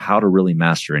how to really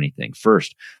master anything.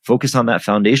 First, focus on that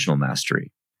foundational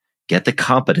mastery. Get the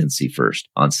competency first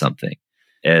on something.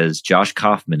 As Josh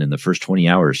Kaufman in the first 20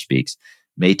 hours speaks,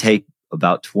 may take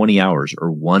about 20 hours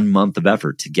or 1 month of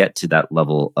effort to get to that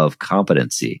level of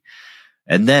competency.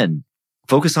 And then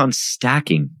focus on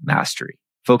stacking mastery.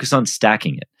 Focus on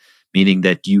stacking it, meaning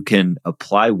that you can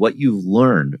apply what you've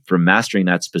learned from mastering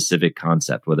that specific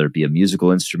concept, whether it be a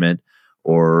musical instrument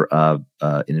or an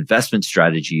investment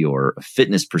strategy or a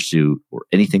fitness pursuit or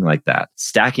anything like that.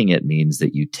 Stacking it means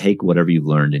that you take whatever you've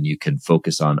learned and you can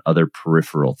focus on other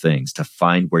peripheral things to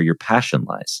find where your passion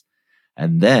lies.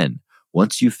 And then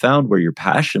once you've found where your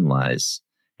passion lies,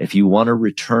 if you want to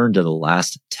return to the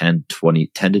last 10 to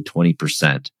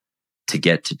 20% to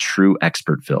get to true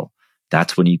expertville,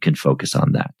 that's when you can focus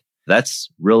on that. That's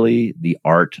really the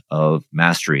art of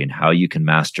mastery and how you can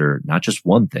master not just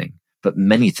one thing, but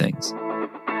many things.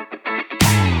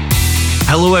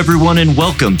 Hello, everyone, and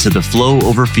welcome to the Flow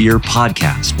Over Fear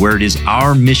podcast, where it is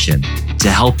our mission to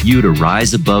help you to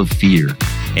rise above fear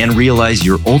and realize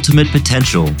your ultimate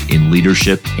potential in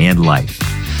leadership and life.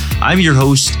 I'm your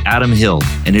host, Adam Hill,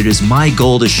 and it is my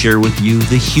goal to share with you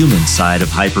the human side of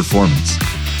high performance.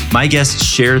 My guests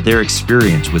share their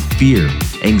experience with fear,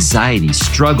 anxiety,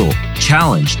 struggle,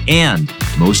 challenge, and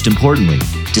most importantly,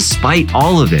 despite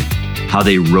all of it, how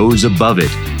they rose above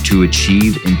it to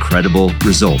achieve incredible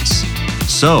results.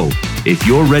 So, if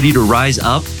you're ready to rise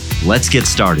up, let's get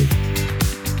started.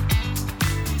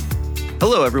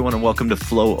 Hello, everyone, and welcome to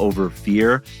Flow Over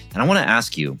Fear. And I want to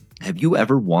ask you, have you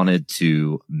ever wanted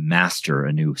to master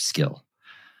a new skill?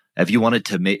 Have you wanted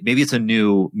to maybe it's a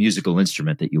new musical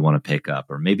instrument that you want to pick up,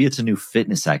 or maybe it's a new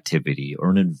fitness activity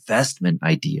or an investment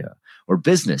idea or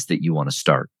business that you want to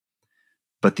start.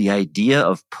 But the idea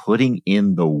of putting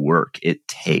in the work it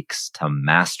takes to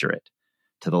master it,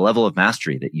 to the level of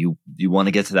mastery that you want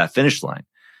to get to that finish line,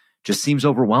 just seems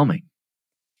overwhelming.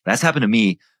 That's happened to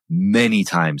me many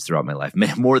times throughout my life,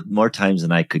 more times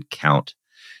than I could count.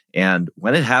 And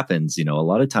when it happens, a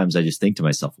lot of times I just think to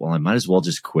myself, well, I might as well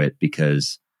just quit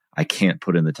because I can't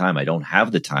put in the time. I don't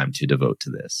have the time to devote to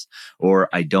this, or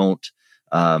I don't,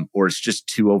 or it's just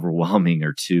too overwhelming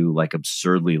or too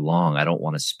absurdly long. I don't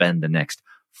want to spend the next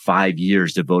 5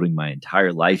 years devoting my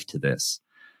entire life to this.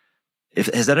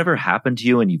 Has that ever happened to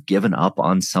you and you've given up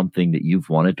on something that you've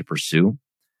wanted to pursue?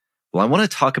 Well, I want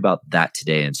to talk about that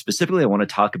today. And specifically, I want to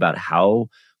talk about how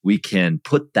we can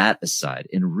put that aside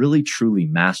and really truly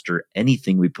master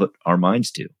anything we put our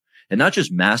minds to. And not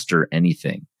just master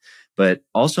anything, but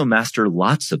also master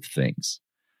lots of things.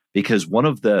 Because one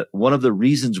of the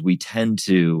reasons we tend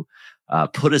to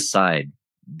put aside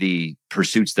the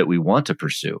pursuits that we want to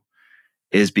pursue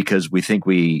is because we think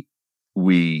we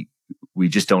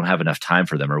just don't have enough time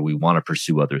for them, or we want to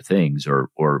pursue other things,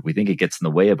 or we think it gets in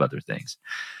the way of other things.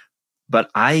 But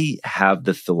I have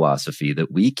the philosophy that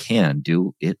we can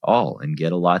do it all and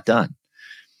get a lot done.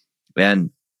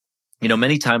 And,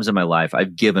 many times in my life,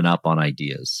 I've given up on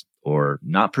ideas or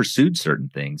not pursued certain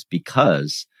things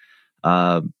because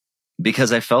I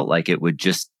felt like it would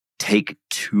just take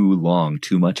too long,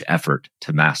 too much effort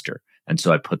to master. And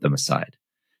so I put them aside.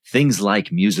 Things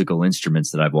like musical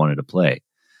instruments that I've wanted to play.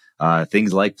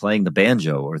 Things like playing the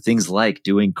banjo, or things like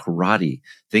doing karate,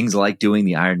 things like doing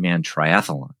the Ironman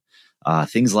triathlon,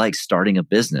 things like starting a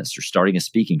business or starting a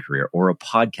speaking career or a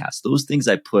podcast. Those things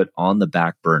I put on the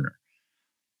back burner.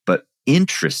 But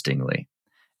interestingly,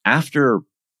 after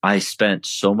I spent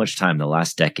so much time the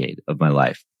last decade of my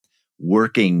life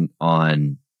working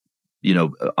on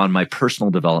my personal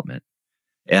development,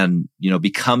 and,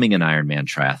 becoming an Ironman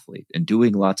triathlete and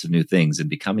doing lots of new things and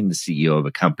becoming the CEO of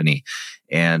a company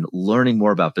and learning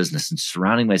more about business and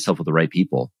surrounding myself with the right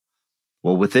people.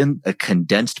 Well, within a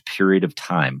condensed period of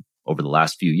time over the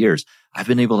last few years, I've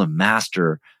been able to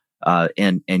master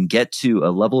and get to a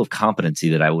level of competency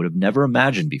that I would have never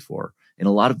imagined before in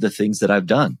a lot of the things that I've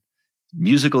done.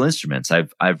 Musical instruments.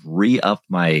 I've re-upped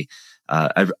my,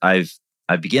 I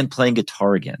began playing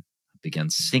guitar again. I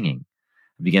began singing.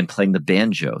 Began playing the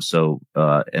banjo,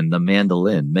 and the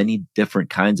mandolin, many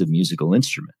different kinds of musical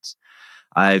instruments.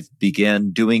 I've began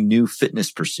doing new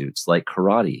fitness pursuits like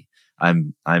karate.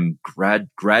 I'm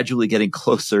gradually getting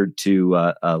closer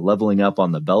to leveling up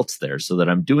on the belts there, so that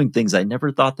I'm doing things I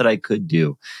never thought that I could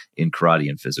do in karate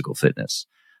and physical fitness.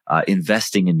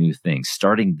 Investing in new things,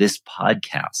 starting this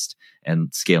podcast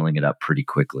and scaling it up pretty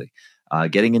quickly.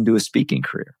 Getting into a speaking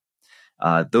career.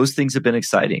 Those things have been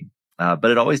exciting.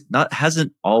 But it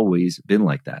hasn't always been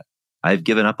like that. I've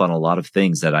given up on a lot of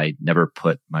things that I never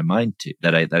put my mind to,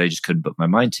 that I just couldn't put my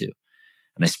mind to.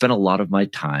 And I spent a lot of my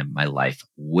time, my life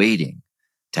waiting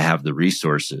to have the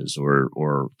resources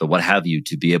or the what have you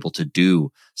to be able to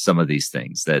do some of these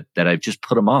things that I've just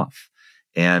put them off.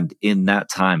 And in that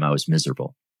time, I was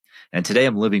miserable. And today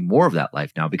I'm living more of that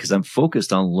life now because I'm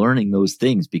focused on learning those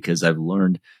things because I've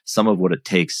learned some of what it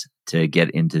takes to get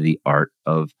into the art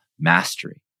of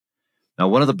mastery. Now,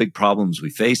 one of the big problems we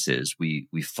face is we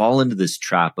fall into this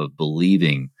trap of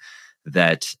believing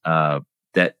that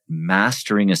that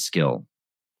mastering a skill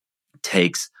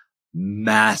takes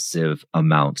massive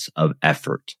amounts of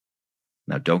effort.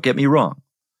 Now, don't get me wrong.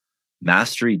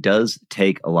 Mastery does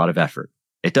take a lot of effort.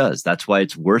 It does. That's why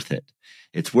it's worth it.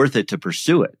 It's worth it to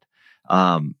pursue it.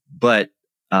 But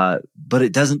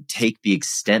it doesn't take the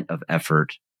extent of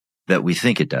effort that we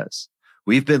think it does.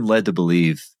 We've been led to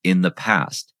believe in the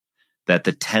past that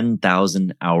the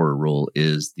 10,000 hour rule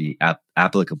is the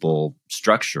applicable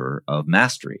structure of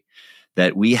mastery,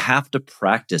 that we have to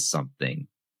practice something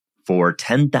for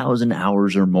 10,000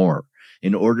 hours or more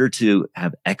in order to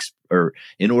have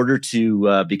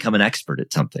become an expert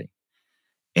at something.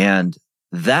 And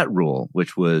that rule,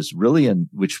 which was really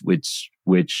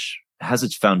which has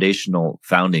its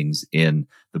foundings in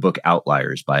the book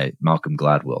Outliers by Malcolm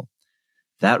Gladwell,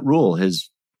 that rule has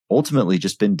ultimately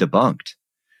just been debunked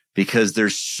because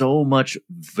there's so much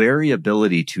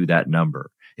variability to that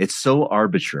number. It's so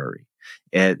arbitrary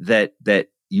that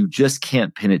you just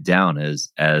can't pin it down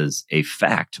as a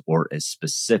fact or a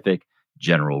specific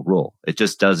general rule. It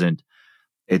just doesn't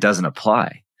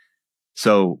apply.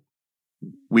 So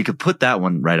we could put that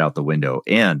one right out the window.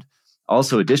 And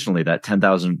also additionally, that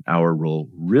 10,000 hour rule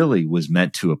really was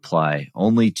meant to apply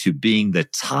only to being the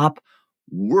top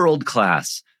world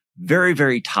class, very,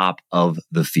 very top of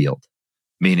the field.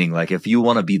 Meaning like if you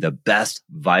want to be the best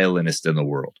violinist in the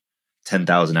world,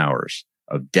 10,000 hours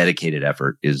of dedicated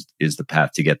effort is the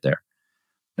path to get there.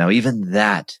 Now, even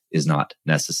that is not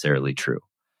necessarily true,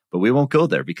 but we won't go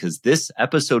there because this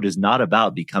episode is not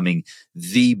about becoming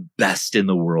the best in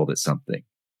the world at something.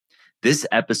 This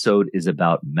episode is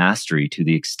about mastery to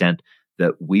the extent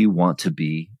that we want to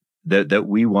be, that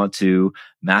we want to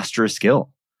master a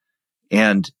skill.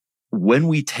 And when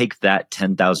we take that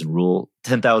 10,000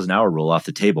 hour rule off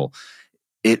the table,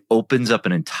 it opens up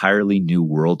an entirely new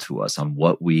world to us on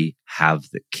what we have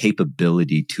the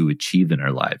capability to achieve in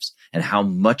our lives and how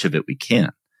much of it we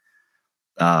can.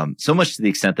 So much to the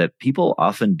extent that people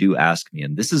often do ask me,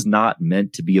 and this is not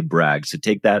meant to be a brag, so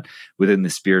take that within the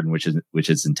spirit in which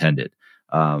it's intended.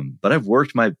 But I've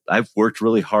worked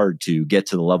really hard to get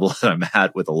to the level that I'm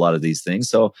at with a lot of these things.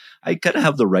 So I kind of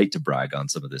have the right to brag on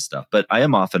some of this stuff, but I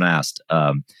am often asked,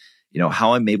 how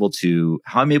I'm able to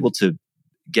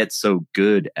get so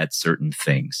good at certain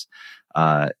things,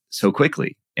 so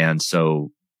quickly and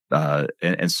so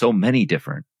many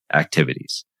different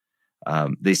activities.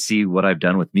 They see what I've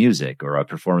done with music or I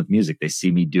perform with music. They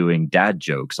see me doing dad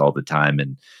jokes all the time.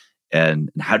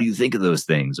 And how do you think of those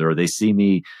things? Or they see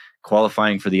me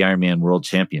qualifying for the Ironman World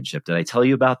Championship. Did I tell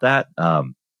you about that?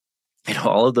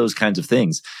 All of those kinds of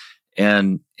things.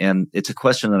 And it's a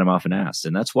question that I'm often asked.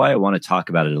 And that's why I want to talk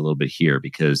about it a little bit here,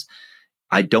 because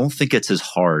I don't think it's as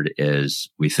hard as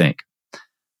we think.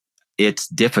 It's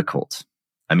difficult.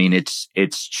 I mean,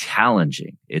 it's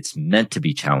challenging. It's meant to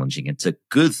be challenging. It's a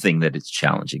good thing that it's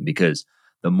challenging because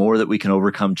the more that we can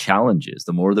overcome challenges,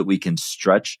 the more that we can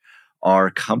stretch our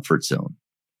comfort zone,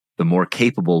 the more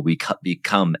capable we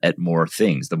become at more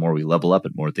things, the more we level up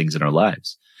at more things in our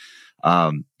lives.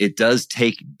 It does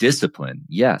take discipline,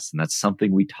 yes, and that's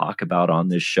something we talk about on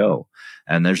this show.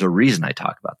 And there's a reason I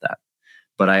talk about that.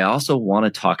 But I also want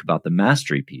to talk about the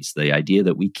mastery piece, the idea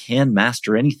that we can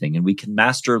master anything and we can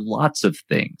master lots of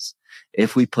things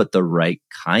if we put the right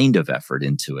kind of effort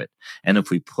into it. And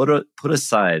if we put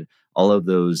aside all of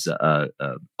those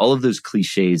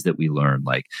cliches that we learn,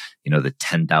 like, the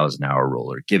 10,000 hour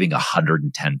rule or giving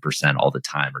 110% all the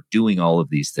time or doing all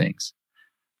of these things.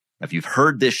 If you've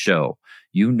heard this show,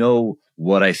 you know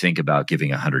what I think about giving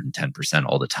 110%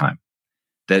 all the time,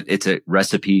 that it's a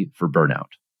recipe for burnout,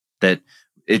 that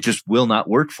it just will not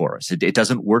work for us. It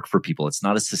doesn't work for people. It's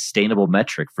not a sustainable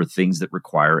metric for things that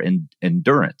require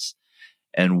endurance.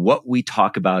 And what we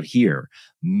talk about here,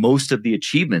 most of the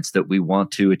achievements that we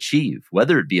want to achieve,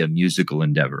 whether it be a musical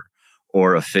endeavor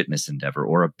or a fitness endeavor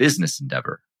or a business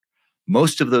endeavor,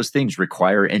 most of those things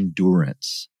require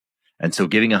endurance. And so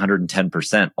giving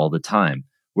 110% all the time,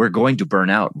 we're going to burn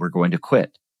out. We're going to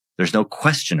quit. There's no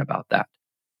question about that.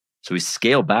 So we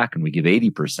scale back and we give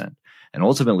 80%. And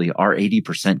ultimately, our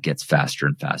 80% gets faster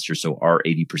and faster. So our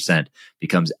 80%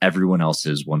 becomes everyone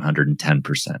else's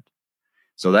 110%.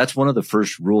 So that's one of the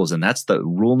first rules. And that's the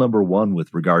rule number one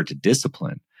with regard to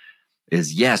discipline,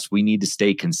 is yes, we need to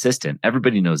stay consistent.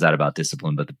 Everybody knows that about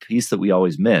discipline, but the piece that we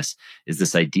always miss is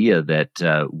this idea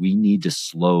that we need to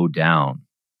slow down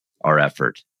our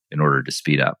effort in order to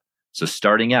speed up. So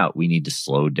starting out, we need to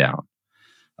slow down.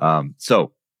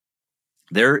 So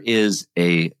there is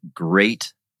a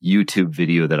great YouTube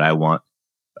video that I want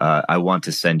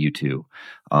to send you to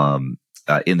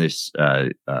in this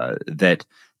that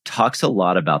talks a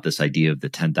lot about this idea of the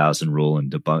 10,000 rule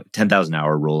and 10,000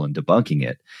 hour rule and debunking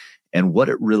it, and what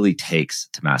it really takes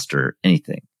to master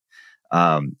anything,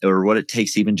 or what it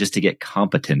takes even just to get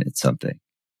competent at something.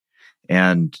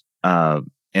 And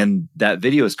that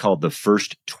video is called The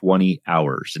First 20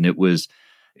 Hours, and it was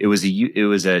a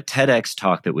TEDx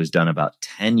talk that was done about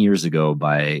 10 years ago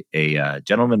by a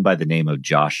gentleman by the name of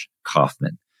Josh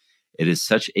Kaufman. It is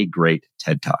such a great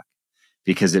TED talk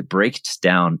because it breaks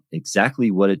down exactly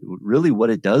what it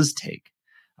does take.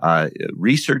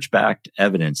 Research-backed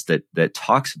evidence that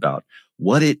talks about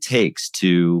what it takes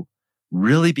to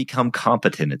really become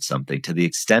competent at something, to the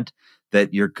extent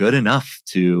that you're good enough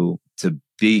to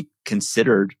be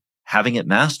considered having it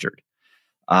mastered.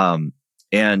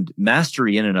 And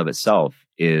mastery in and of itself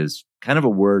is kind of a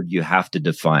word you have to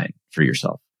define for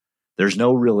yourself. There's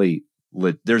no real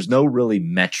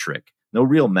metric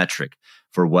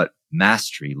for what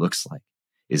mastery looks like.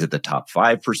 Is it the top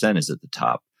 5%? Is it the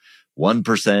top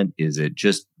 1%? Is it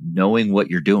just knowing what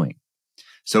you're doing?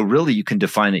 So really you can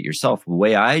define it yourself. The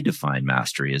way I define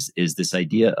mastery is this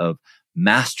idea of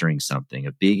mastering something,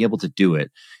 of being able to do it,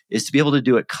 is to be able to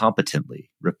do it competently,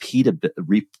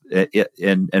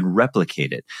 and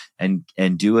replicate it, and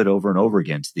do it over and over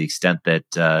again to the extent that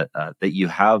that you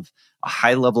have a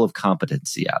high level of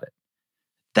competency at it.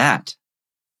 That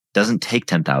doesn't take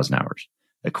 10,000 hours.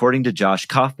 According to Josh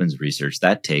Kaufman's research,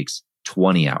 that takes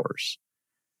 20 hours.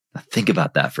 Now think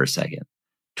about that for a second.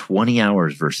 20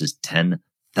 hours versus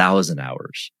 10,000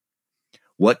 hours.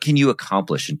 What can you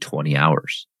accomplish in 20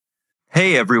 hours?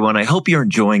 Hey everyone, I hope you're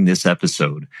enjoying this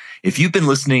episode. If you've been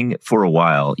listening for a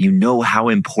while, you know how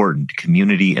important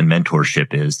community and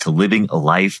mentorship is to living a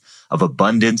life of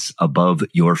abundance above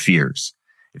your fears.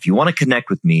 If you want to connect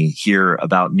with me, hear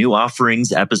about new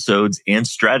offerings, episodes, and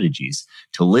strategies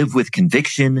to live with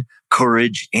conviction,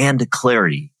 courage, and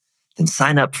clarity, then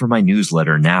sign up for my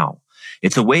newsletter now.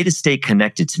 It's a way to stay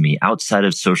connected to me outside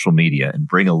of social media and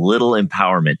bring a little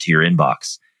empowerment to your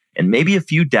inbox, and maybe a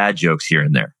few dad jokes here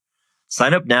and there.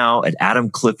 Sign up now at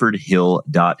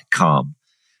adamcliffordhill.com.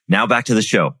 Now back to the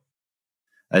show.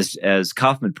 As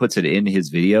Kaufman puts it in his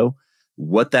video,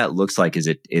 what that looks like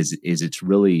is it's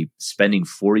really spending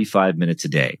 45 minutes a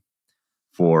day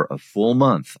for a full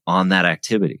month on that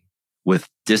activity with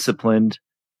disciplined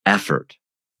effort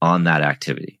on that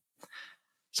activity.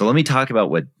 So let me talk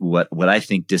about what I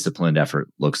think disciplined effort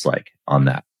looks like on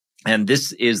that. And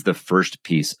this is the first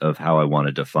piece of how I want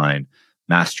to define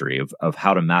mastery, of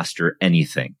how to master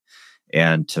anything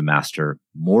and to master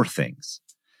more things.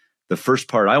 The first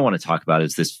part I want to talk about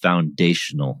is this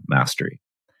foundational mastery.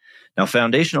 Now,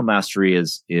 foundational mastery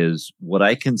is what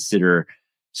I consider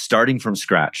starting from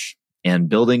scratch and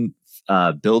building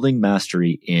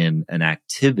mastery in an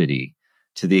activity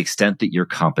to the extent that you're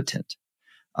competent.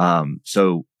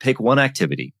 So pick one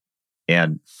activity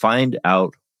and find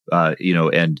out,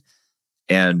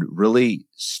 and really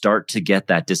start to get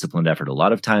that disciplined effort. A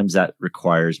lot of times that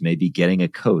requires maybe getting a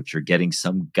coach or getting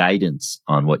some guidance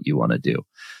on what you want to do,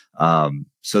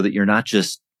 so that you're not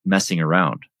just messing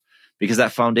around. Because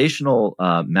that foundational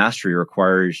mastery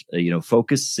requires,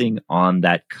 focusing on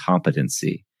that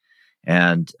competency,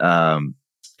 and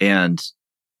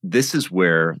this is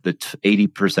where the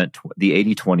 80%, the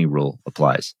 80-20 rule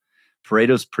applies.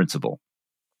 Pareto's principle.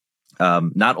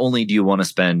 Not only do you want to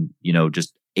spend,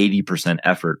 just 80%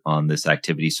 effort on this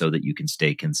activity so that you can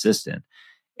stay consistent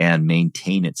and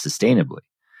maintain it sustainably,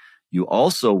 you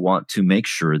also want to make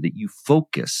sure that you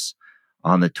focus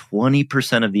on the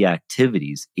 20% of the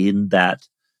activities in that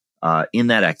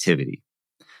activity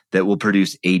that will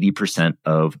produce 80%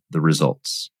 of the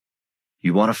results.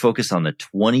 You want to focus on the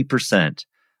 20%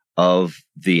 of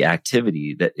the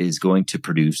activity that is going to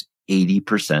produce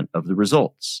 80% of the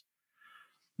results.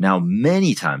 Now,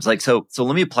 many times, so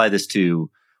let me apply this to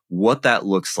what that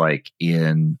looks like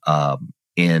in a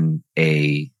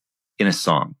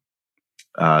song,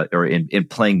 or in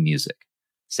playing music.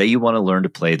 Say you want to learn to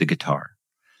play the guitar,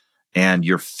 and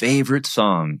your favorite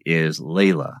song is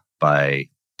Layla by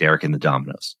Derek and the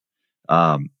Dominoes.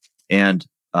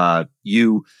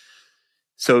 You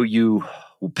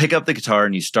pick up the guitar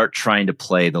and you start trying to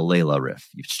play the Layla riff.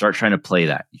 You start trying to play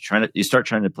that. You start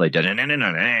trying to play,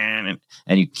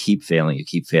 and you keep failing. You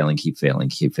keep failing.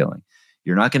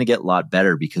 you're not going to get a lot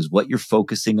better, because what you're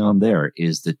focusing on there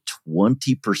is the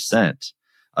 20%,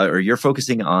 or you're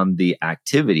focusing on the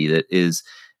activity that is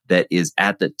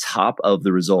at the top of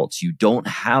the results. You don't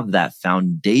have that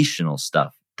foundational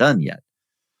stuff done yet.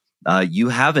 You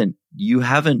haven't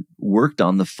worked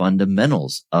on the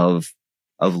fundamentals of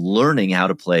learning how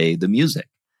to play the music.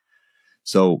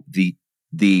 So the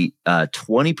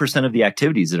 20% of the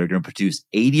activities that are going to produce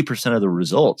 80% of the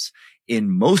results in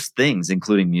most things,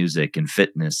 including music and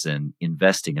fitness and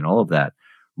investing and all of that,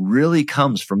 really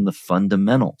comes from the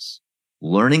fundamentals.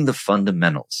 Learning the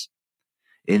fundamentals.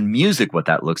 In music, what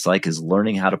that looks like is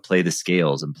learning how to play the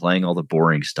scales and playing all the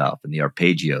boring stuff and the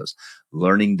arpeggios,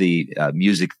 learning the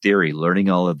music theory, learning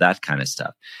all of that kind of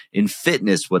stuff. In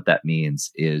fitness, what that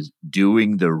means is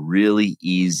doing the really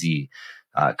easy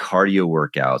cardio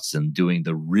workouts and doing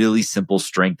the really simple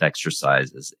strength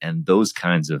exercises and those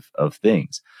kinds of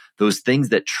things. Those things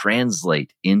that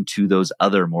translate into those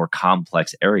other more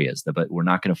complex areas, but we're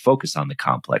not going to focus on the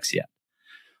complex yet.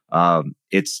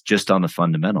 It's just on the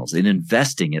fundamentals. In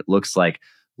investing, it looks like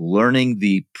learning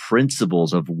the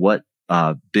principles of what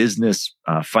business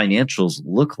financials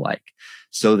look like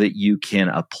so that you can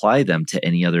apply them to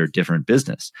any other different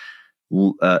business.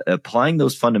 Applying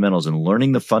those fundamentals and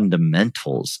learning the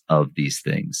fundamentals of these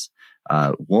things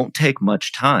won't take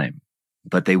much time,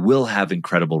 but they will have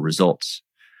incredible results.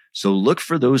 So look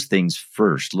for those things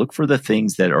first. Look for the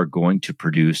things that are going to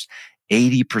produce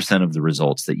 80% of the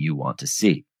results that you want to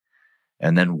see.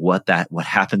 And then what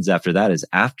happens after that is,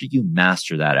 after you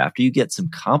master that, after you get some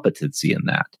competency in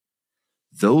that,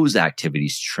 those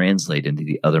activities translate into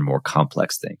the other more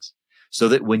complex things. So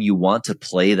that when you want to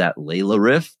play that Layla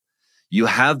riff, you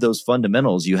have those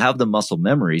fundamentals, you have the muscle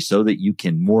memory so that you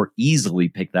can more easily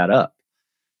pick that up.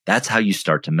 That's how you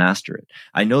start to master it.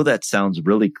 I know that sounds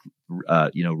really,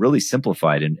 really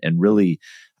simplified and really,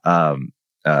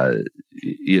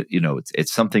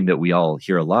 it's something that we all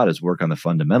hear a lot, is work on the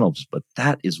fundamentals, but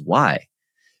that is why,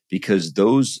 because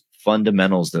those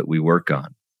fundamentals that we work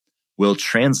on will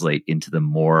translate into the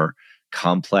more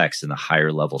complex and the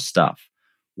higher level stuff.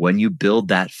 When you build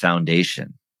that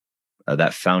foundation,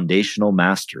 that foundational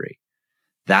mastery,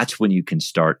 that's when you can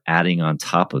start adding on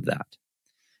top of that.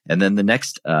 And then the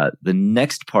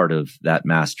next part of that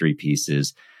mastery piece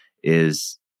is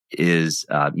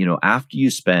after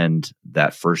you spend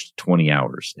that first 20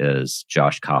 hours, as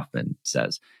Josh Kaufman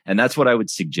says, and that's what I would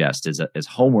suggest as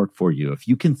homework for you. If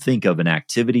you can think of an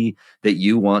activity that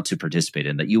you want to participate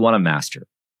in, that you want to master,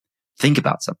 think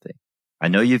about something. I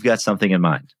know you've got something in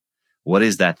mind. What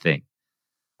is that thing?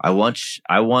 I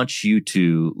want you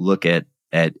to look at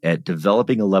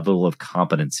developing a level of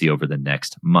competency over the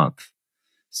next month.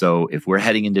 So if we're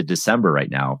heading into December right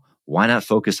now, why not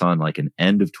focus on like an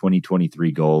end of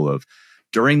 2023 goal of,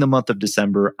 during the month of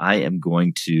December, I am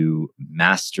going to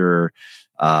master,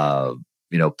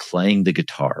 playing the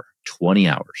guitar 20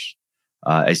 hours.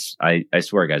 I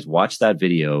swear, guys, watch that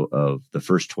video of the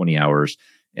first 20 hours,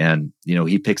 and he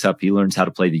learns how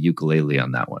to play the ukulele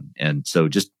on that one. And so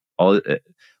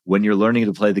when you're learning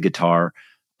to play the guitar,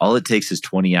 all it takes is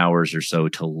 20 hours or so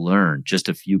to learn just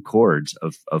a few chords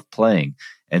of playing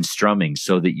and strumming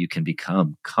so that you can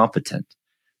become competent.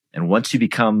 And once you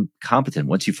become competent,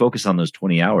 once you focus on those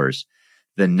 20 hours,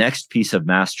 the next piece of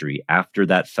mastery after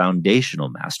that foundational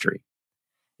mastery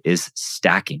is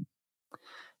stacking.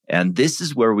 And this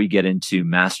is where we get into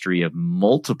mastery of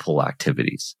multiple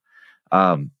activities.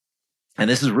 And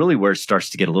this is really where it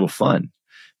starts to get a little fun,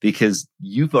 because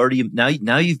you've already,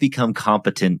 now you've become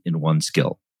competent in one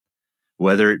skill.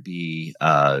 Whether it be,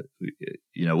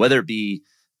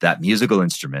 that musical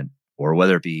instrument, or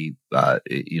whether it be,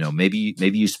 maybe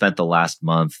you spent the last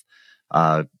month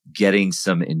getting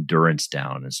some endurance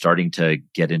down and starting to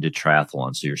get into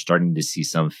triathlon. So you're starting to see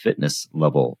some fitness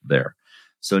level there.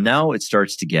 So now it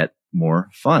starts to get more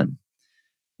fun.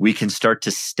 We can start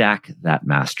to stack that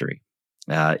mastery.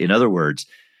 In other words,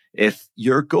 if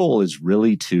your goal is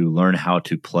really to learn how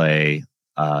to play,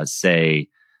 say,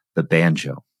 the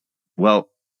banjo. Well,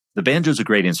 the banjo is a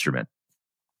great instrument.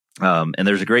 And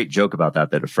there's a great joke about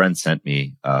that a friend sent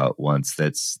me once.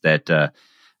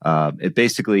 It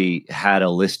basically had a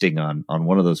listing on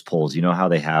one of those poles. You know how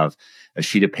they have a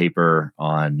sheet of paper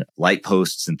on light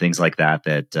posts and things like that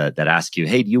ask you,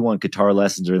 hey, do you want guitar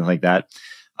lessons or anything like that?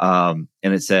 And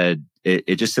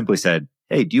it just simply said,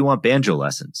 hey, do you want banjo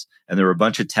lessons? And there were a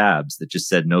bunch of tabs that just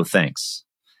said, no, thanks.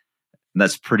 And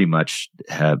that's pretty much,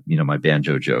 my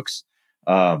banjo jokes.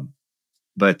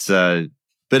 But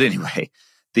anyway,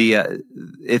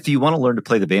 if you want to learn to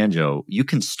play the banjo, you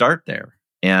can start there,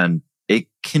 and it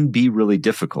can be really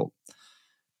difficult.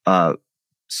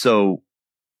 So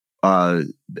uh,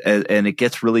 and it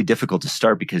gets really difficult to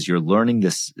start because you're learning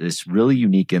this really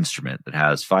unique instrument that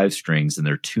has 5 strings and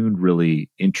they're tuned really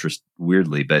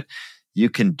weirdly, but you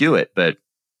can do it. But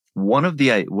one of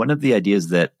the ideas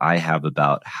that I have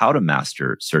about how to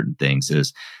master certain things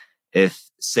is, if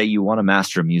say you want to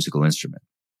master a musical instrument,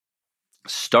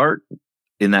 start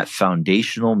in that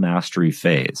foundational mastery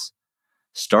phase.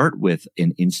 Start with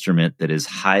an instrument that is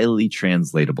highly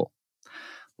translatable,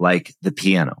 like the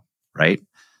piano, right?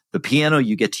 The piano,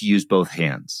 you get to use both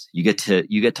hands. You get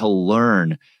to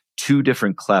learn 2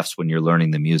 different clefs when you're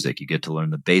learning the music. You get to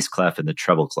learn the bass clef and the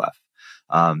treble clef.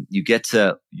 You get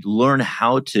to learn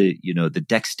how to, the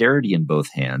dexterity in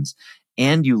both hands,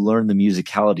 and you learn the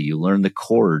musicality. You learn the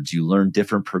chords. You learn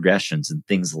different progressions and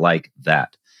things like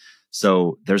that.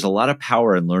 So there's a lot of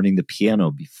power in learning the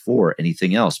piano before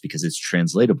anything else because it's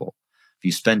translatable. If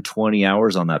you spend 20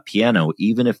 hours on that piano,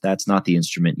 even if that's not the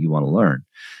instrument you want to learn,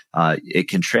 it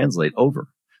can translate over.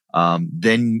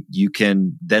 Then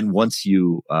once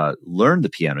you learn the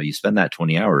piano, you spend that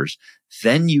 20 hours,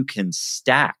 then you can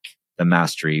stack the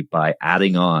mastery by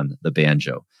adding on the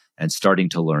banjo and starting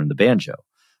to learn the banjo.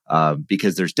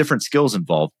 Because there's different skills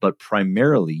involved, but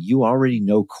primarily you already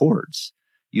know chords.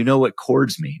 You know what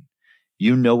chords mean.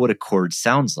 You know what a chord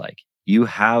sounds like. You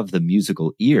have the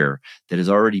musical ear that has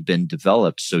already been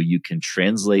developed, so you can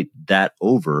translate that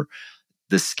over.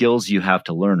 The skills you have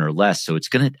to learn are less, so it's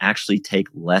going to actually take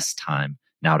less time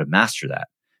now to master that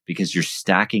because you're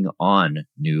stacking on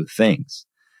new things.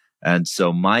 And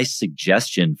so my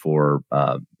suggestion for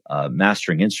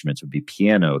mastering instruments would be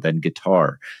piano, then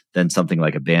guitar, then something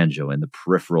like a banjo, and the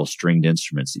peripheral stringed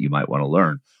instruments that you might want to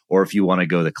learn. Or if you want to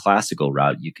go the classical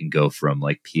route, you can go from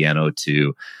like piano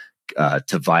to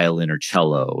violin or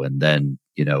cello, and then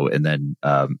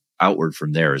outward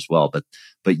from there as well. But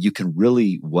you can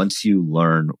really, once you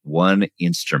learn one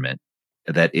instrument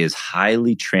that is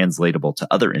highly translatable to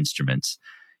other instruments,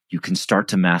 you can start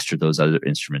to master those other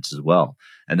instruments as well.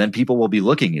 And then people will be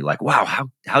looking at you like, wow,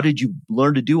 how did you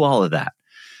learn to do all of that?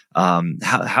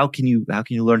 How can you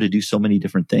learn to do so many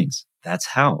different things? That's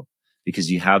how,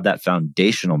 because you have that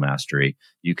foundational mastery,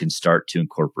 you can start to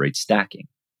incorporate stacking.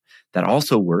 That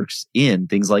also works in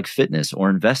things like fitness or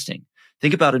investing.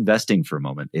 Think about investing for a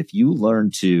moment. If you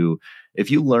learn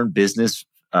business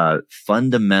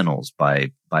fundamentals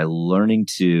by learning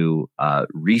to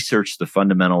research the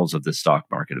fundamentals of the stock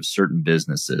market of certain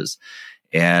businesses,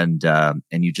 and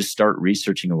you just start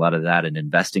researching a lot of that and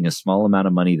investing a small amount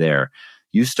of money there,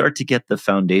 you start to get the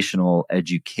foundational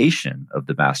education of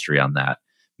the mastery on that.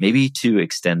 Maybe to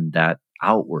extend that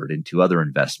outward into other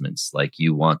investments, like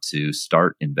you want to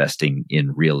start investing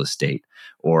in real estate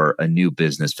or a new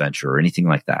business venture or anything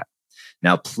like that.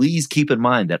 Now, please keep in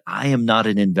mind that I am not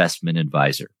an investment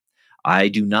advisor. I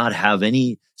do not have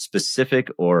any specific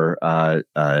or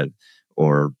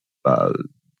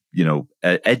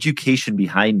education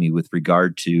behind me with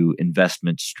regard to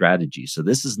investment strategy. So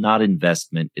this is not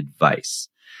investment advice.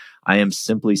 I am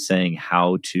simply saying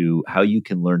how you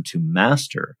can learn to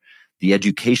master the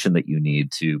education that you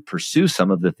need to pursue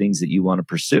some of the things that you want to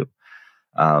pursue.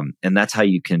 And that's how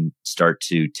you can start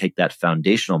to take that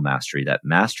foundational mastery, that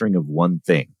mastering of one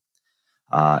thing,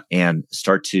 and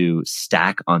start to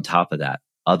stack on top of that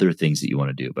other things that you want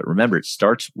to do. But remember, it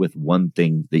starts with one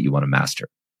thing that you want to master.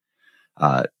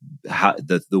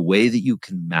 The way that you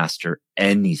can master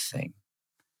anything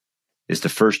is to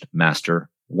first master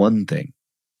one thing.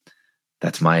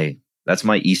 That's my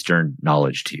Eastern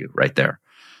knowledge to you right there.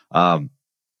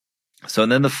 So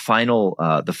and then the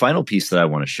final piece that I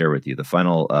want to share with you, the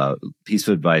final piece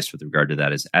of advice with regard to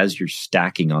that is, as you're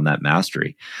stacking on that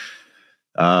mastery,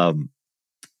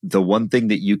 the one thing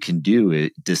that you can do is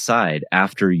decide,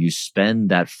 after you spend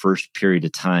that first period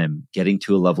of time getting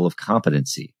to a level of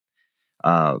competency.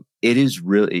 It is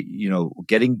really,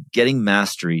 getting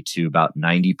mastery to about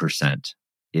 90%.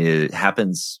 It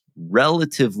happens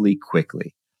relatively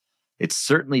quickly. It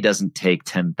certainly doesn't take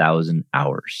 10,000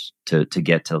 hours to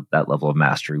get to that level of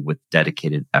mastery with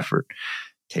dedicated effort.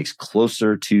 It takes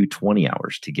closer to 20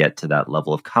 hours to get to that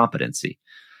level of competency.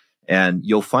 And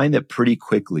you'll find that pretty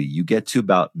quickly you get to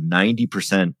about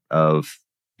 90% of,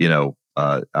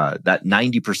 that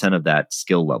 90% of that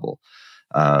skill level,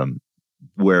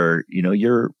 where,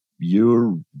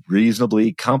 you're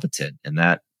reasonably competent, and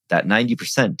that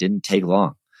 90% didn't take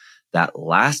long. That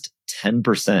last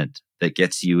 10% that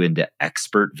gets you into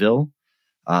expertville,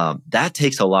 that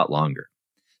takes a lot longer.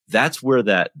 That's where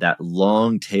that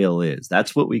long tail is.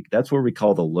 That's where we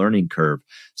call the learning curve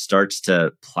starts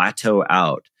to plateau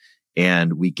out,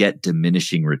 and we get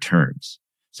diminishing returns.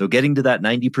 So getting to that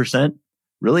 90%,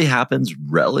 really happens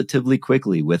relatively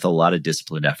quickly with a lot of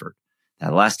disciplined effort.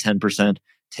 That last 10%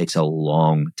 takes a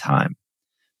long time.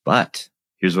 But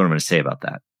here's what I'm going to say about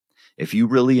that. If you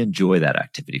really enjoy that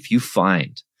activity, if you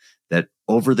find that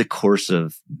over the course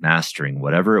of mastering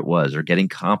whatever it was or getting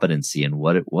competency in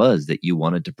what it was that you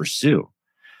wanted to pursue,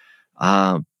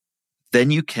 then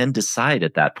you can decide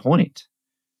at that point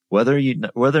whether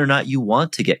or not you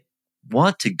want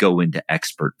to go into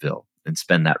expertville and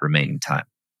spend that remaining time.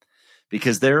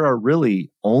 Because there are really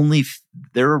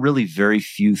very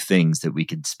few things that we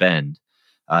can spend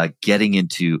getting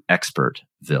into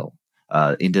expertville,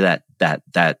 into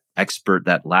that expert,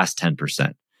 that last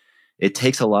 10%. It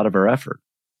takes a lot of our effort.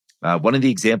 One of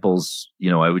the examples,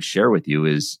 I would share with you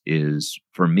is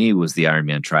for me was the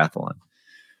Ironman triathlon.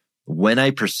 When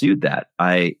I pursued that,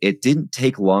 it didn't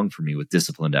take long for me with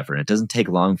disciplined effort. It doesn't take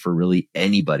long for really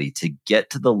anybody to get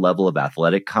to the level of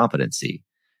athletic competency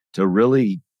to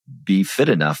really be fit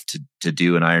enough to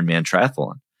do an Ironman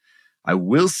triathlon. I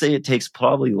will say it takes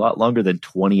probably a lot longer than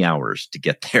 20 hours to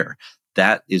get there.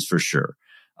 That is for sure.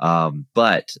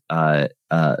 But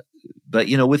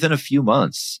within a few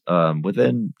months,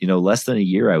 within less than a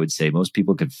year, I would say most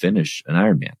people could finish an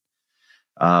Ironman.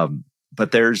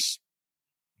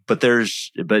 But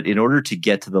in order to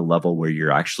get to the level where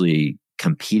you're actually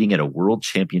competing at a world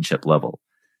championship level,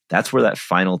 that's where that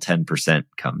final 10%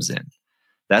 comes in.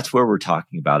 That's where we're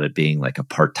talking about it being like a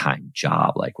part-time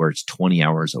job, like where it's 20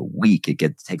 hours a week.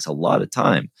 It takes a lot of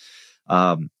time.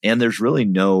 And there's really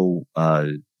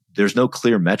there's no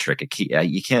clear metric.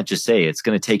 You can't just say it's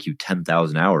going to take you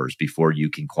 10,000 hours before you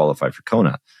can qualify for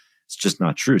Kona. It's just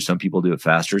not true. Some people do it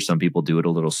faster. Some people do it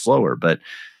a little slower. But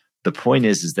the point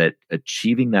is that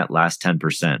achieving that last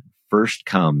 10% first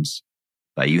comes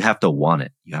by you have to want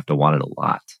it. You have to want it a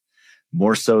lot,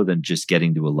 more so than just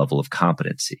getting to a level of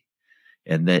competency.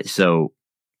 And so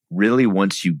really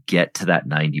once you get to that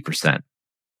 90%,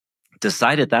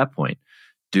 decide at that point,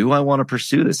 do I want to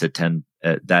pursue this at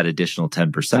that additional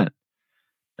 10%?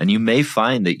 And you may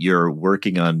find that you're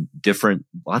working on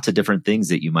lots of different things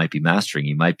that you might be mastering.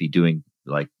 You might be doing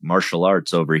like martial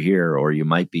arts over here, or you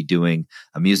might be doing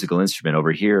a musical instrument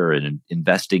over here and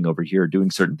investing over here, doing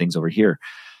certain things over here.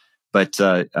 But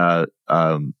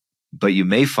you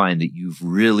may find that you've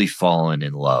really fallen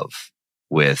in love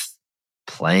with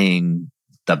playing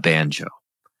the banjo.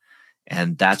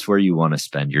 And that's where you want to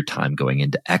spend your time going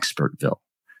into expertville.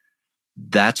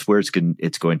 That's where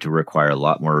it's going to require a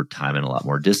lot more time and a lot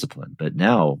more discipline. But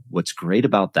now what's great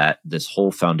about this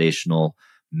whole foundational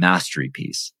mastery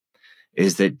piece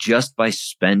is that just by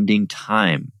spending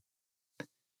time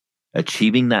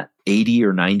achieving that 80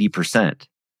 or 90%,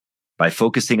 by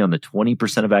focusing on the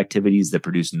 20% of activities that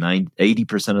produce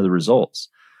 80% of the results,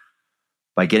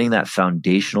 by getting that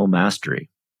foundational mastery,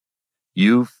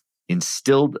 you've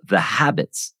instilled the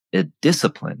habits and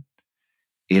discipline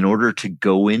in order to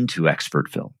go into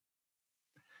expertville.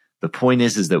 The point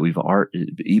is that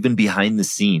even behind the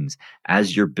scenes,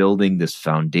 as you're building this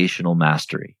foundational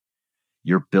mastery,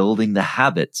 you're building the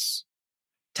habits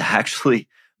to actually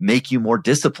make you more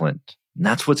disciplined. And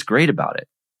that's what's great about it.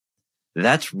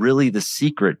 That's really the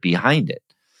secret behind it,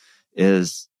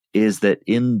 is that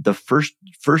in the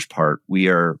first part, we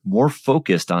are more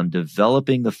focused on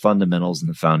developing the fundamentals and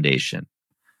the foundation.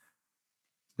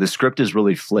 The script is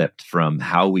really flipped from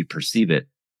how we perceive it,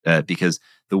 because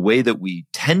the way that we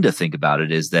tend to think about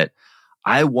it is that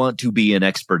I want to be an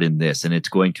expert in this and it's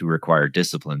going to require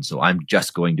discipline. So I'm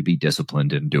just going to be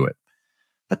disciplined and do it.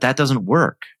 But that doesn't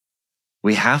work.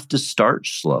 We have to start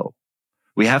slow.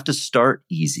 We have to start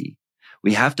easy.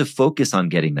 We have to focus on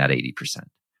getting that 80%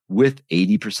 with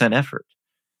 80% effort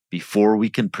before we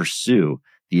can pursue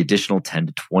the additional 10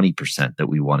 to 20% that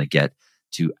we want to get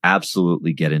to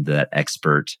absolutely get into that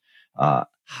expert,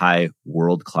 high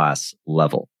world-class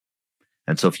level.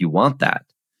 And so if you want that,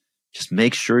 just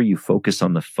make sure you focus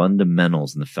on the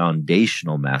fundamentals and the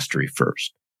foundational mastery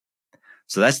first.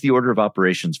 So that's the order of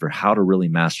operations for how to really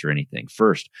master anything.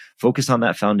 First, focus on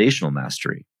that foundational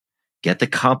mastery. Get the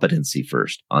competency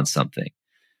first on something.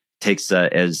 Takes,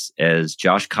 as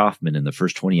Josh Kaufman in the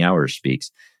first 20 hours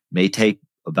speaks, may take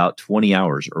about 20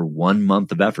 hours or 1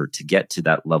 month of effort to get to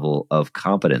that level of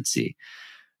competency.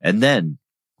 And then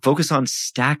focus on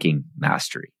stacking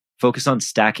mastery. Focus on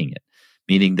stacking it,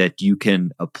 meaning that you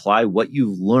can apply what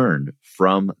you've learned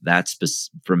from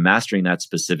mastering that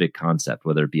specific concept,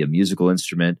 whether it be a musical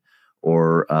instrument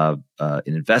or an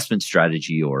investment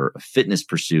strategy or a fitness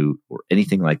pursuit or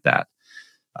anything like that.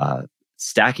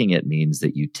 Stacking it means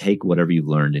that you take whatever you've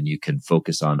learned and you can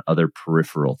focus on other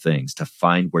peripheral things to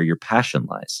find where your passion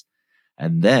lies.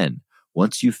 And then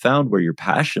once you've found where your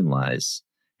passion lies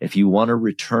If you want to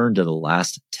return to the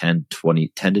last 10 to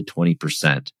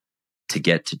 20% to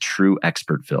get to true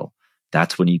expertville,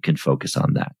 that's when you can focus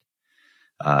on that.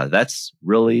 That's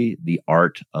really the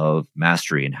art of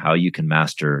mastery and how you can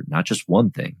master not just one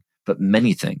thing, but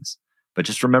many things. But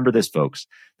just remember this, folks,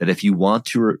 that if you want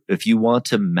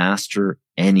to master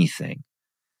anything,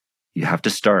 you have to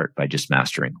start by just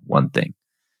mastering one thing.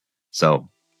 So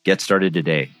get started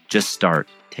today. Just start.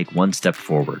 Take one step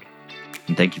forward.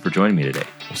 And thank you for joining me today.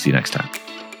 We'll see you next time.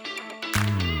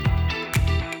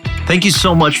 Thank you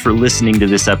so much for listening to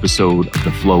this episode of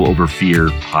the Flow Over Fear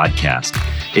podcast.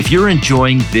 If you're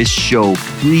enjoying this show,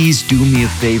 please do me a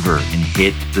favor and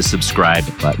hit the subscribe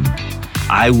button.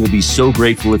 I will be so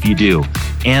grateful if you do,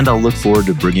 and I'll look forward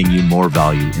to bringing you more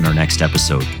value in our next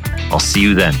episode. I'll see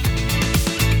you then.